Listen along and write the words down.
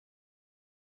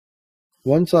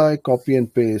Once I copy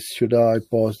and paste, should I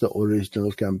pause the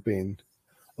original campaign?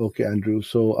 Okay, Andrew.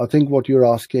 So I think what you're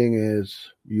asking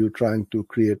is you trying to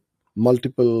create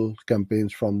multiple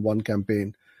campaigns from one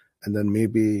campaign and then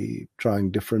maybe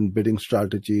trying different bidding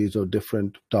strategies or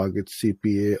different targets,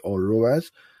 CPA or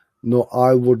ROAS. No,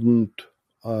 I wouldn't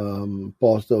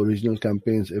pause the original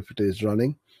campaigns if it is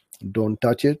running. Don't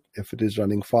touch it. If it is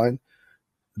running fine,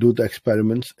 do the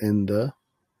experiments in the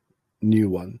new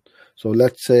one. So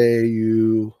let's say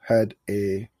you had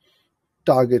a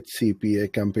target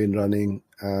CPA campaign running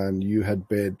and you had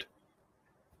bid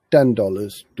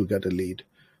 $10 to get a lead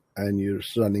and you're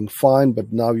running fine,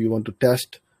 but now you want to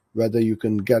test whether you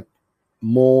can get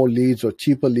more leads or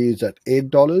cheaper leads at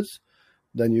 $8.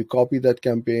 Then you copy that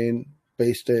campaign,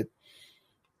 paste it.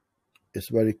 It's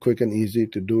very quick and easy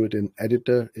to do it in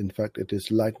Editor. In fact, it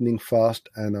is lightning fast,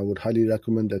 and I would highly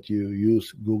recommend that you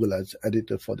use Google Ads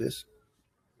Editor for this.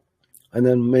 And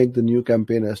then make the new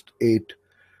campaign as 8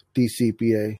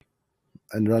 TCPA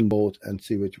and run both and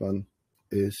see which one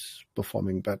is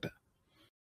performing better.